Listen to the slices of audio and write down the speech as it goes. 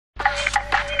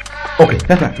Okay,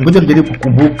 sasa ngoja tujaribu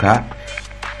kukumbuka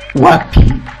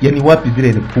wapi, yani wapi zile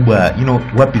herufi kubwa,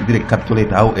 wapi zile capital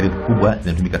letter au herufi kubwa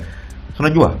zinatumika. So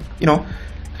unajua,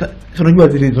 so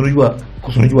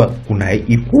unajua kuna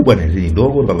hii kubwa na zile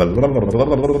ndogo.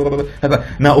 Sasa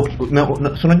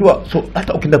so unajua, so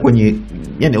hata ukienda kwenye,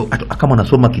 yani kama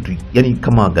unasoma kitu, yani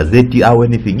kama gazeti au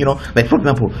anything, like for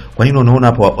example, kwa nini unaona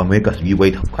hapa wameweka sijui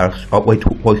white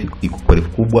house iko herufi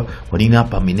kubwa, kwa nini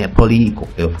hapa Minneapolis iko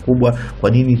herufi kubwa, kwa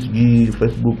nini sijui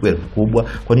Facebook herufi kubwa,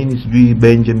 kwa nini sijui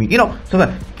Benjamin, sasa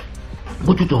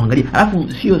ngoja tuangalie. Alafu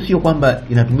sio kwamba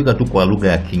inatumika tu kwa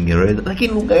lugha ya Kiingereza,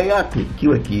 lakini lugha yote,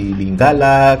 kiwe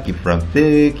Kilingala,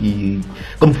 Kifranse,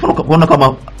 kwa mfano kuona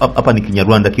kama hapa ni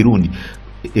Kinyarwanda, Kirundi,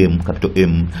 capital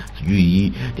M,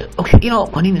 sijui. Okay,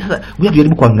 kwa nini sasa ngoja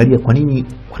tujaribu kuangalia kwa nini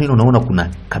unaona kuna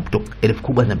capital herufi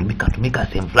kubwa zinatumika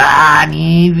sehemu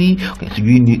fulani hivi. Okay,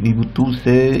 sijui ni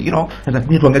Butuse, sasa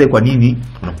ngoja tuangalie kwa nini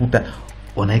unakuta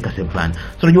wanaweka sehemu fulani.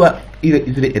 So unajua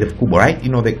zile herufi kubwa, right?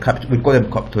 The capital, we call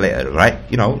them capital letters, right?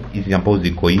 Hizi ambazo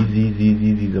ziko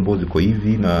hizi ambazo ziko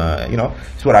hivi, na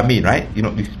see what I mean,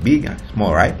 right? This big and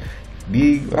small, right?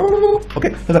 Big.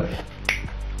 Okay, sasa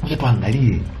ngoja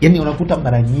tuangalie. Yani unakuta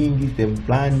mara nyingi sehemu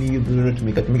fulani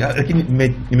zinatumika, lakini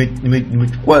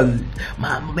nimechukua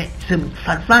sehemu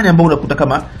fulani ambapo unakuta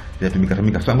kama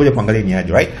zinatumika. Sasa ngoja kuangalia ni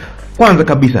aje, right? Kwanza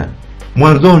kabisa,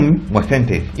 mwanzoni mwa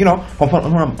sentence, kwa mfano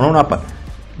unaona hapa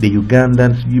the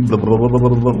Ugandans, blah blah blah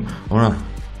blah blah, unaona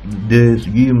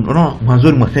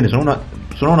mwanzoni mwa sentence, unaona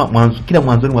kila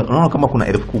mwanzoni unaona kama kuna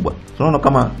herufi kubwa, unaona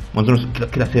kama mwanzoni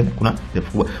kila sehemu kuna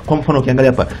herufi kubwa. Kwa mfano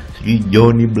ukiangalia hapa sijui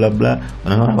Johnny blah blah,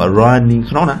 unaona running,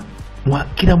 unaona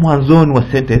kila mwanzoni wa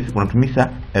sentence unatumia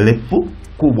herufi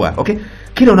kubwa. Okay,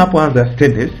 kila unapoanza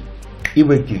sentence,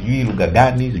 iwe kijui lugha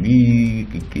gani, sijui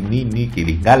kinini,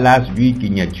 Kilingala, sijui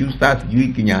Kinyachusa, sijui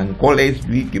Kinyankole,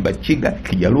 sijui Kibachiga,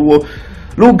 Kijaluo,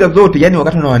 lugha zote, yani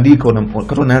wakati unaandika,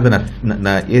 wakati unaanza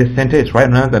na sentence, right,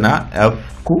 unaanza na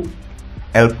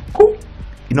herufi ku,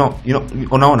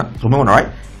 unaona, so umeona, right?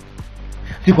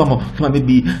 Si kwamba sema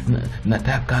maybe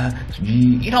nataka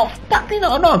sijui, no,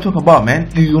 talk about, man,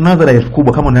 unaanza na herufi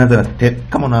kubwa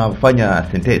kama unafanya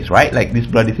sentence, right, like this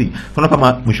bloody thing. So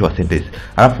kama mwisho wa sentence,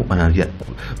 alafu unaanzia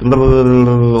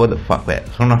what the fuck that,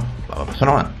 so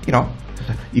sasa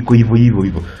iko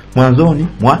hivyo mwanzoni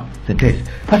mwa sentence.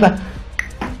 Sasa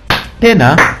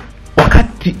tena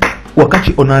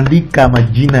wakati unaandika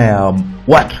majina ya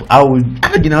watu au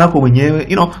hata jina lako mwenyewe,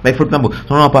 like for example,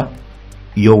 unaona hapa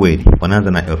Yoweri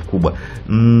wanaanza na herufi kubwa,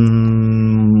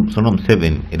 unaona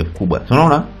 7 herufi kubwa,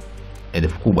 unaona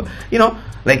herufi kubwa,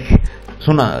 like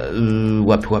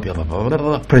wapi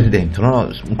hapa president,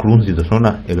 unaona Nkurunziza,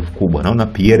 unaona herufi kubwa, naona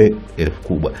Pierre herufi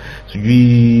kubwa,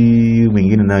 sijui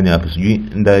mwingine nani hapa, sijui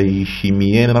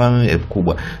Ndayishimiye herufi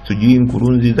kubwa, sijui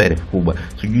Nkurunziza herufi kubwa,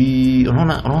 sijui,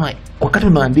 unaona wakati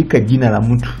unaandika jina la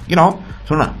mtu,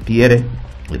 unaona Pierre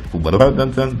herufi kubwa,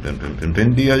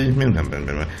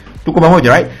 tuko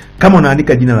pamoja, right? Kama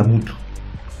unaandika jina la mtu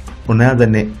unaanza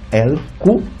na herufi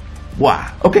kubwa.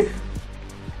 Okay,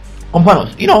 kwa mfano,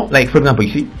 like for example,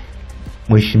 you see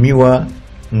mheshimiwa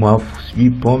sijui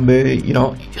Pombe,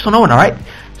 so unaona, right?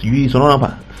 Sijui, so unaona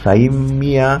hapa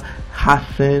Saimia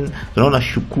Hassan, so unaona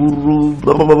Shukuru,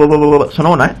 so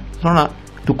unaona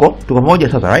tuko pamoja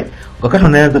sasa, right?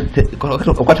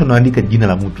 Wakati unaandika jina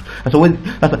la mtu, sasa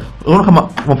unaona kama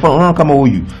kwa mfano, unaona kama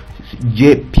huyu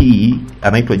JP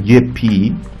anaitwa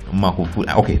JP Magufuli.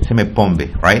 Okay, sema Pombe,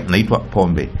 right? Anaitwa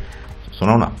Pombe, so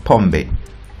unaona Pombe.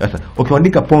 Sasa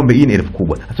ukiandika Pombe, hii ni herufi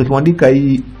kubwa. Sasa ukiandika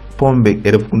hii Pombe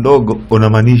herufi ndogo,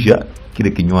 unamaanisha kile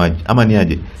kinywaji, ama ni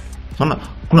aje? Unaona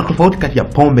kuna tofauti kati ya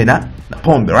pombe na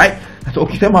pombe, right? Sasa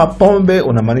ukisema pombe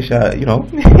unamaanisha,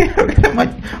 ukisema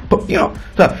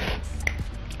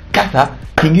sasa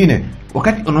kingine,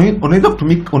 wakati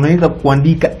unaweza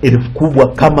kuandika herufi kubwa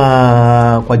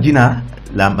kama kwa jina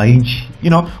la mainchi,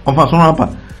 kwa mfano unaona hapa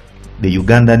the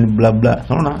Ugandan blah blah,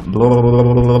 unaona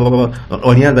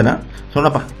walianza na,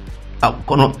 unaona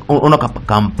hapa unaona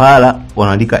Kampala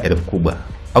wanaandika herufi kubwa,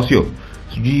 au sio?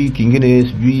 Sijui kingine,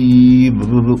 sijui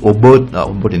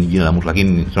Obot ni jina la mtu,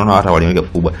 lakini unaona hata waliandika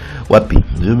herufi kubwa wapi,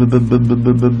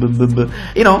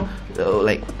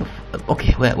 like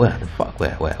okay, where the fuck,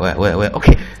 where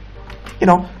okay,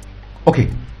 okay,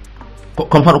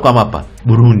 kwa mfano kama hapa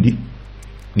Burundi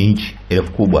ni nchi,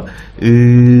 herufi kubwa,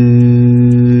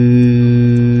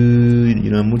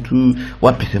 jina mtu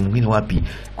wapi, sehemu nyingine wapi,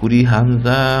 kuri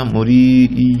Hanza muri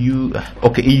EU.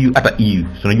 Okay, EU, hata EU,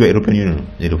 so unajua European Union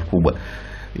herufi kubwa,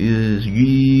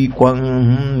 sijui kwa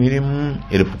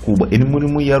herufi kubwa, ni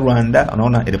murimu ya Rwanda,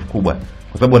 unaona herufi kubwa,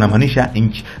 kwa sababu anamaanisha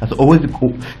nchi. Sasa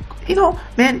you know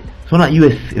man, unaona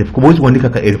US herufi kubwa, huwezi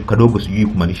kuandika herufi kadogo sijui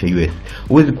kumaanisha US.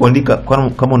 Huwezi kuandika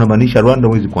kama unamaanisha Rwanda,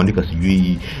 huwezi kuandika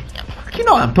sijui, you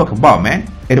know what I'm talking about man.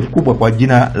 Herufi kubwa kwa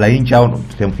jina la nchi au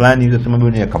sehemu fulani, hizo sema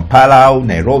mimi ni Kampala au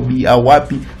Nairobi au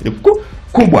wapi, herufi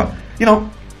kubwa, you know.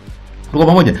 Tuko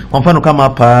pamoja. Kwa mfano kama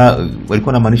hapa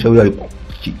walikuwa wanamaanisha huyo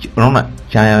unaona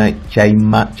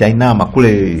China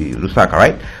kule Lusaka,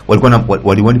 right? Walikuwa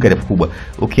waliandika herufi kubwa.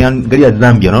 Ukiangalia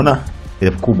Zambia unaona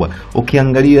herufi kubwa.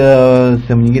 Ukiangalia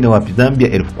sehemu nyingine wapi Zambia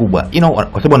herufi kubwa. You know,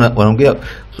 kwa sababu wanaongea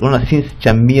unaona since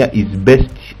Chamia is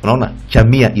best, unaona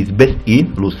Chamia is best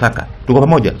in Lusaka. Tuko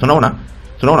pamoja. Unaona?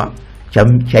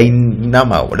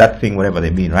 China that thing whatever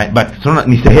they mean, right? But unaona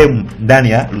ni sehemu ndani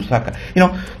ya Lusaka. You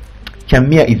know,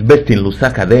 Chamia is best in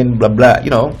Lusaka, then blah blah, you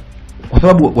know, kwa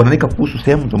sababu wanaandika kuhusu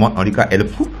sehemu ndio wanaandika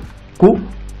herufi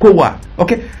kubwa.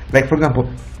 Okay, like for example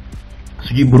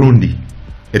sijui Burundi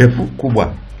herufi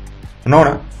kubwa,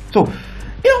 unaona. So you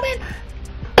know man,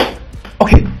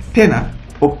 okay, tena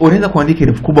unaweza kuandika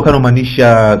herufi kubwa kama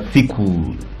maanisha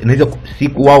siku, inaweza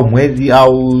siku au mwezi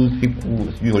au siku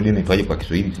sijui wale inaitwaje kwa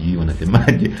Kiswahili, sijui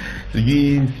wanasemaje,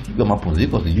 sijui kama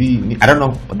mapumziko, sijui I don't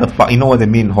know you know what they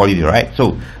mean holiday, right?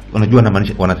 So unajua na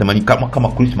wanasema ni kama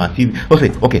Christmas hivi.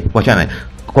 Okay, wachana.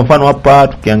 Kwa mfano hapa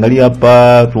tukiangalia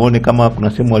hapa tuone kama kuna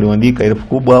sehemu walioandika herufi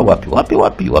kubwa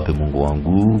wapi Mungu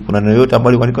wangu. Kuna neno yote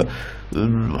ambalo waliandika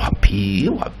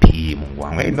wapi Mungu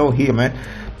wangu. I know here man.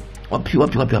 Wapi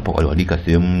hapa waliandika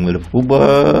sehemu herufi kubwa.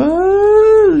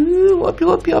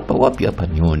 Wapi hapa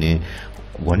nione.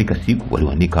 Kuandika siku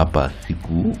waliandika hapa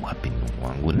siku wapi Mungu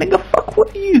wangu. Nigga fuck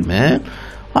what you man.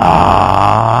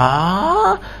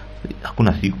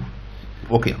 Hakuna siku.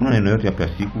 Okay, hakuna neno yote hapa ya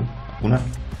siku. Hakuna.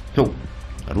 So,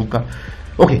 ruka.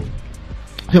 Okay.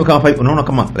 So kama unaona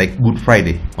kama like Good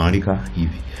Friday wanaandika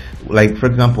hivi. Like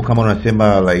for example kama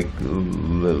unasema like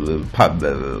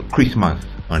Christmas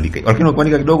wanaandika. Lakini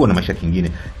ukiandika kidogo na maisha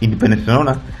kingine. Independence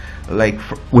unaona like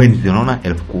Wednesday unaona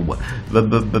herufi kubwa.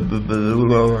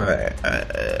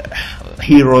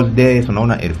 Heroes Day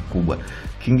unaona herufi kubwa.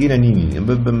 Kingine nini?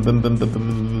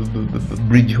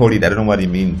 Bridge holiday, I don't know what it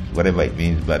means, whatever it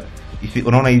means, but you see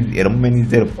unaona hizi herufi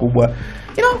herufi kubwa,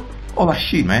 you know, all that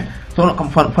shit man. So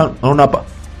unaona hapa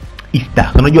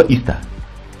Easter, unajua Easter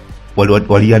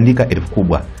waliandika herufi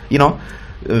kubwa, you know,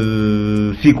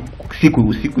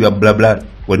 siku ya bla bla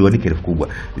waliandika herufi kubwa.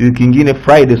 Kingine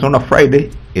Friday, unaona Friday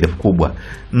herufi kubwa.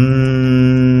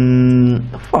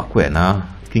 Fuck we na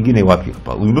kingine wapi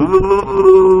hapa, man,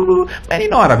 you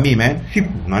know what I mean man, siku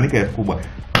unaandika herufi kubwa.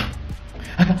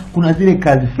 Sasa kuna zile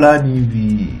kazi fulani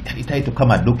hivi itaitwa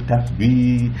kama doctor,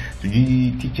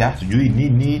 sijui teacher, sijui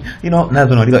nini, you know,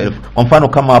 nazo unaandika herufi. Kwa mfano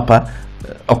kama hapa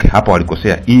okay, hapa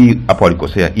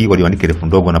walikosea. Hii waliandika herufi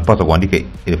ndogo, napaswa kuandika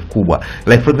herufi kubwa.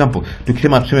 Like for example,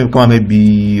 tuseme kama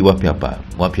maybe wapi hapa.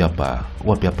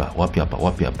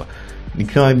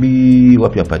 Nikisema maybe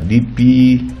wapi hapa DP,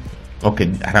 okay,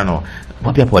 I don't know.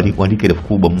 Wapi hapa waliandika herufi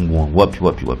kubwa Mungu wangu. Wapi.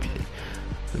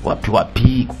 What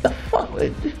the fuck?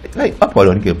 Like hapa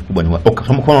waliandika herufi kubwa ni wapi? Okay,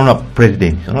 kama unaona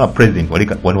president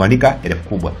waliandika herufi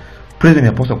kubwa. President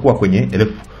inapaswa kuwa kwenye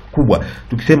herufi kubwa.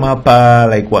 Tukisema hapa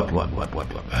like wapi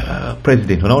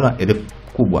president unaona herufi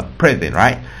kubwa president,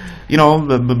 right? You know,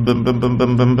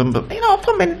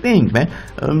 so many things man.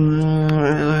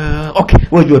 Okay,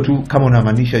 unajua tu kama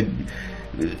unamaanisha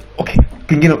okay,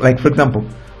 kingine like for example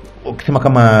ukisema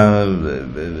kama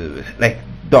like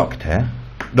doctor,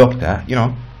 you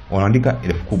know, wanaandika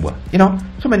herufi kubwa, you know,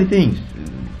 so many things,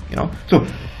 you know. So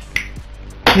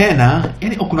tena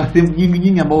yani kuna sehemu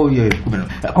nyingi ambayo ya herufi kubwa.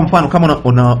 Kwa mfano kama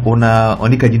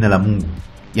unaandika jina la Mungu,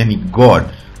 yani God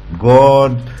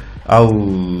au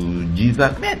Jesus,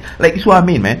 man, like it's what I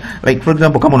mean man. Like for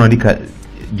example kama unaandika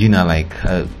jina like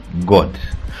God,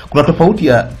 kuna tofauti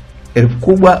ya herufi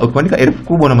kubwa. Ukiandika herufi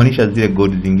kubwa unamaanisha zile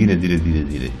God zingine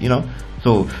zile, you know.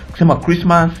 So kusema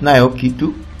Christmas nayo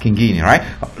kitu kingine, right?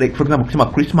 Like for example kusema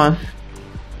Christmas,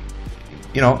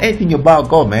 you know, anything about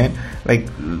God man, like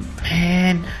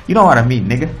man, you know what I mean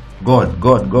nigga. God,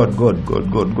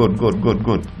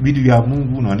 vitu vya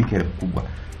Mungu unaandika herufi kubwa.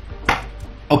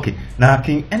 Okay, na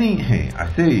any I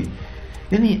say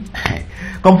yani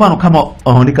kwa mfano kama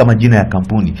unaandika majina ya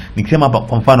kampuni, nikisema hapa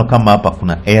kwa mfano kama hapa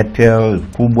kuna Airtel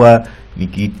kubwa,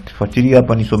 nikifuatilia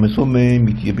hapa nisome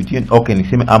pitie, okay,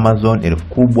 niseme Amazon herufi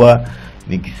kubwa.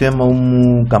 Nikisema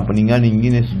kampuni gani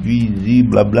nyingine sijui Z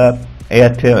bla bla,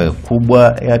 Airtel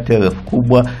kubwa,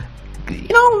 you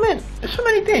know man, so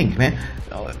many things man,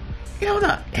 you know,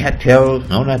 na Airtel,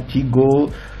 naona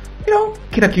Tigo, you know,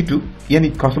 kila kitu yani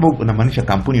kwa sababu unamaanisha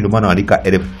kampuni, ndio maana wanaandika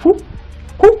herufi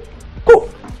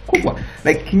kubwa.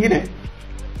 Like kingine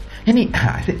yani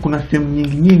kuna sehemu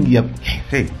nyingi ya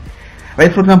right.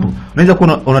 For example, unaweza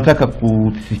kuwa unataka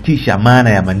kusisitiza maana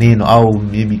ya maneno au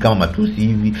maybe kama matusi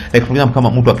hivi, like for example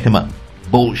kama mtu akisema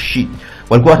bullshit,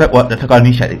 walikuwa wanataka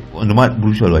kuonyesha, ndio maana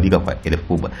bullshit waliandika kwa herufi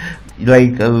kubwa,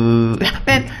 like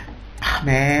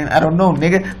man I don't know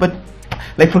nigga, but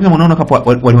like for example unaona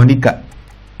kama waliandika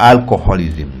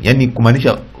alcoholism, yani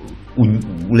kumaanisha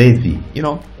ulevi,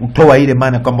 kutoa ile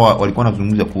maana kama walikuwa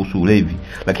wanazungumza kuhusu ulevi,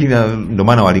 lakini ndio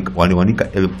maana waliandika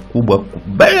herufi kubwa,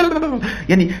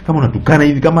 yani kama unatukana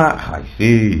hivi, kama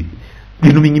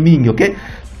vitu mingi, okay.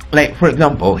 Like for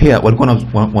example here walikuwa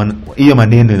hiyo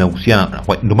maneno yanahusiana,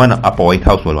 ndio maana hapa White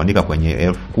House waliandika kwenye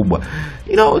herufi kubwa,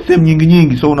 sehemu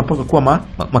nyingi, so unapaswa kuwa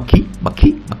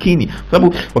makini, kwa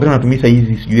sababu wakati unatumia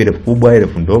hizi sijui herufi kubwa,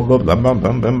 herufi ndogo, kwa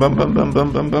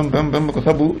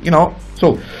sababu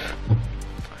so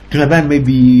tunadhani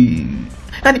maybe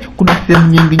yani kuna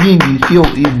sehemu nyingi, sio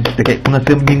hizi, kuna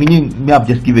sehemu nyingi. I've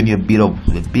just given you a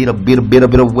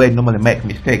bit of way normally make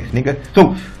mistakes, nigga.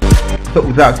 So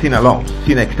without seeing along, see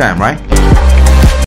you next time, right?